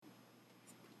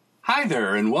Hi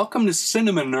there, and welcome to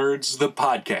Cinema Nerds, the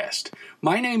podcast.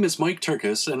 My name is Mike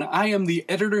Turkis, and I am the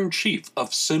editor-in-chief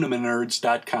of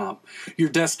CinemaNerds.com, your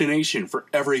destination for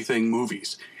everything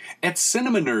movies. At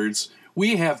Cinema Nerds,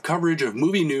 we have coverage of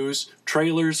movie news,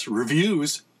 trailers,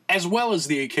 reviews, as well as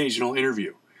the occasional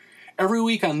interview. Every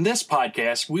week on this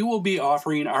podcast, we will be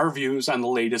offering our views on the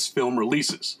latest film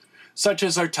releases, such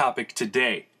as our topic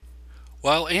today.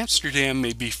 While Amsterdam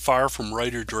may be far from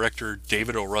writer-director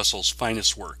David O. Russell's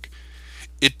finest work,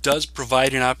 it does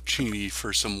provide an opportunity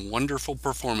for some wonderful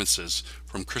performances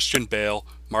from Christian Bale,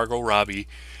 Margot Robbie,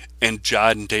 and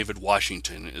John David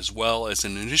Washington, as well as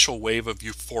an initial wave of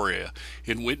euphoria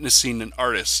in witnessing an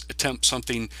artist attempt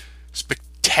something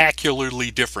spectacularly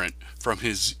different from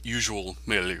his usual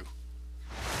milieu.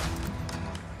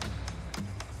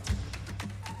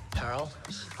 Harold,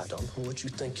 I don't know what you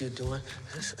think you're doing.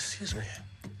 Excuse me.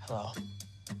 Hello.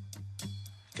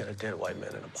 Got a dead white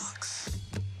man in a box.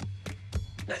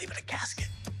 Not even a casket.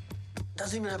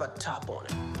 Doesn't even have a top on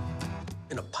it.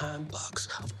 In a pine box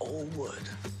of old wood.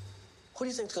 Who do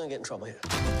you think's gonna get in trouble here?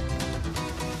 Do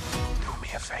me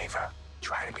a favor.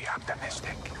 Try to be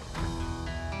optimistic.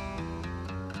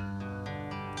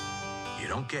 You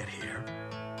don't get here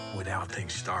without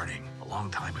things starting a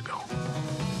long time ago.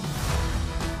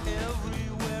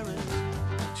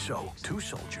 So, two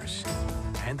soldiers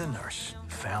and a nurse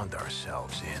found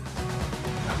ourselves in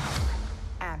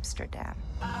Amsterdam.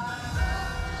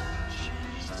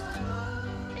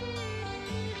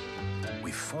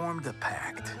 We formed a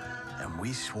pact, and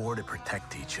we swore to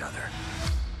protect each other,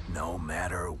 no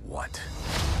matter what.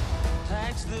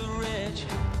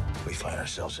 We find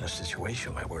ourselves in a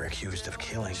situation where we're accused of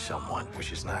killing someone,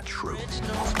 which is not true.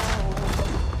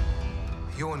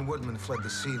 You and Woodman fled the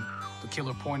scene. The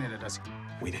killer pointed at us.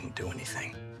 We didn't do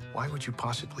anything. Why would you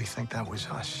possibly think that was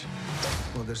us?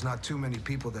 Well, there's not too many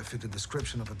people that fit the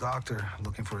description of a doctor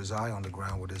looking for his eye on the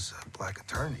ground with his black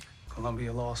attorney.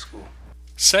 Columbia Law School.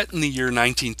 Set in the year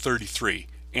 1933,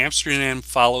 Amsterdam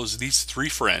follows these three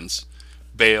friends,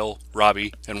 Bale,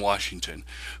 Robbie, and Washington,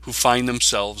 who find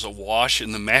themselves awash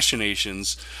in the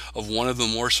machinations of one of the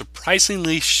more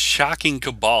surprisingly shocking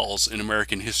cabals in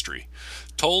American history,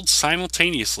 told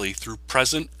simultaneously through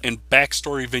present and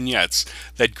backstory vignettes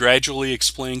that gradually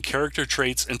explain character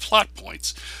traits and plot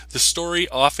points. The story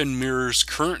often mirrors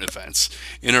current events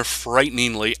in a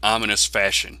frighteningly ominous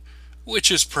fashion, which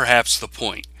is perhaps the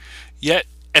point. Yet,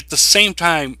 at the same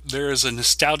time, there is a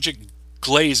nostalgic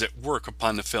glaze at work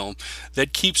upon the film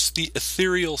that keeps the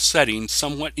ethereal setting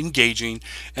somewhat engaging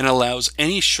and allows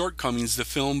any shortcomings the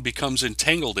film becomes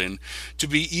entangled in to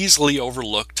be easily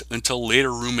overlooked until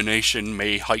later rumination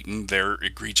may heighten their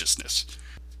egregiousness.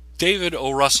 David O.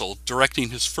 Russell, directing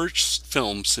his first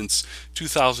film since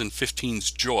 2015's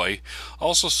Joy,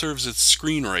 also serves as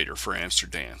screenwriter for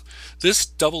Amsterdam. This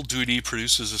double duty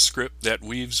produces a script that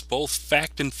weaves both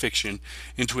fact and fiction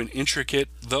into an intricate,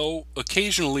 though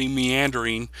occasionally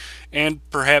meandering and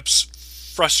perhaps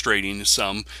frustrating to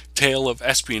some, tale of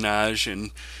espionage and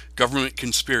government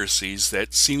conspiracies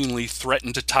that seemingly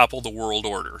threaten to topple the world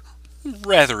order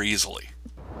rather easily.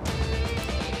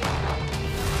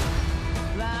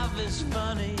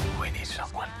 We need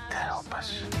someone to help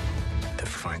us to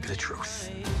find the truth.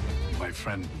 My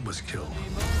friend was killed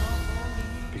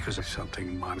because of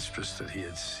something monstrous that he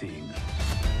had seen.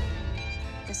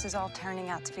 This is all turning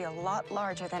out to be a lot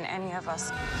larger than any of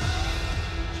us.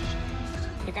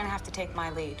 You're gonna have to take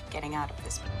my lead getting out of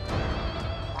this.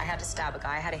 I had to stab a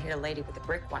guy. I had to hit a lady with a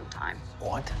brick one time.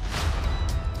 What?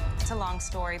 It's a long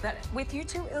story, but with you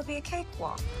two, it'll be a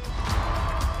cakewalk.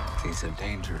 These are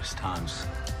dangerous times.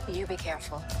 You be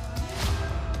careful.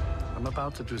 I'm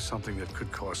about to do something that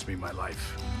could cost me my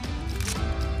life.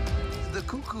 The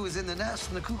cuckoo is in the nest,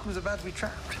 and the cuckoo's about to be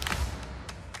trapped.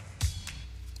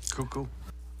 Cuckoo?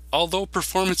 Although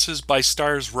performances by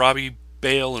stars Robbie,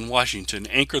 Bale, and Washington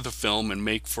anchor the film and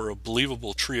make for a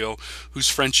believable trio whose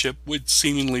friendship would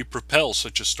seemingly propel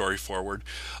such a story forward,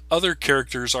 other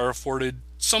characters are afforded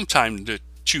some time to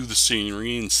chew the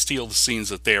scenery and steal the scenes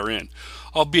that they are in,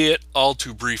 albeit all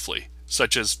too briefly,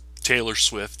 such as Taylor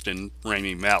Swift and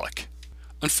Rami Malek.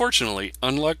 Unfortunately,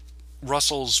 unlike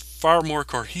Russell's far more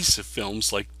cohesive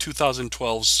films like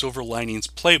 2012's Silver Linings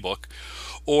Playbook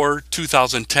or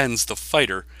 2010's The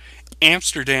Fighter,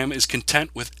 Amsterdam is content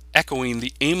with echoing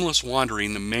the aimless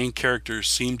wandering the main characters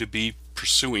seem to be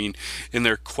pursuing in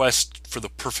their quest for the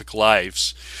perfect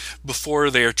lives before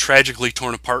they are tragically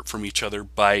torn apart from each other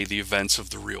by the events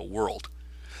of the real world.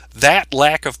 That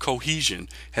lack of cohesion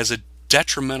has a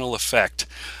detrimental effect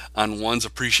on one's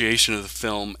appreciation of the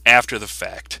film after the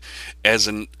fact, as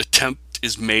an attempt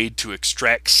is made to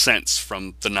extract sense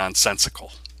from the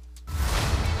nonsensical.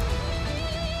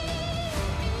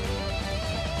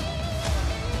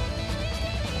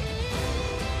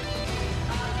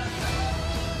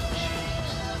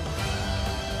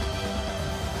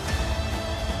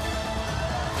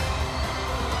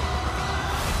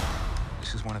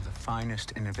 of the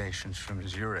finest innovations from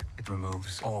Zurich. It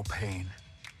removes all pain.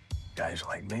 Guys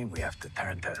like me, we have to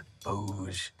turn to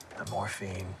booze and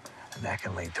morphine, and that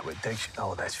can lead to addiction.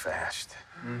 Oh, that's fast.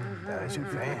 That is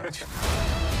advanced.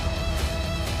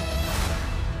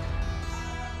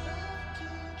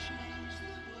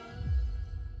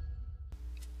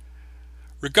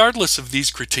 Regardless of these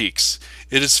critiques,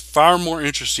 it is far more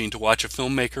interesting to watch a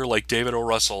filmmaker like David O.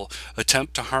 Russell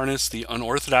attempt to harness the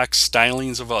unorthodox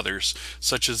stylings of others,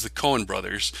 such as the Coen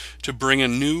brothers, to bring a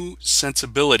new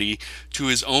sensibility to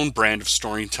his own brand of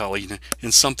storytelling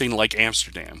in something like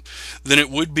Amsterdam, than it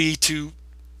would be to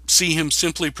see him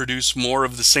simply produce more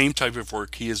of the same type of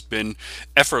work he has been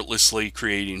effortlessly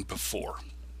creating before.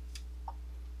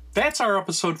 That's our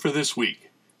episode for this week.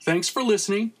 Thanks for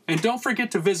listening, and don't forget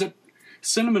to visit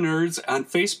Cinema Nerds on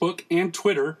Facebook and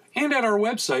Twitter, and at our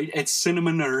website at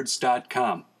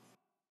cinemanerds.com.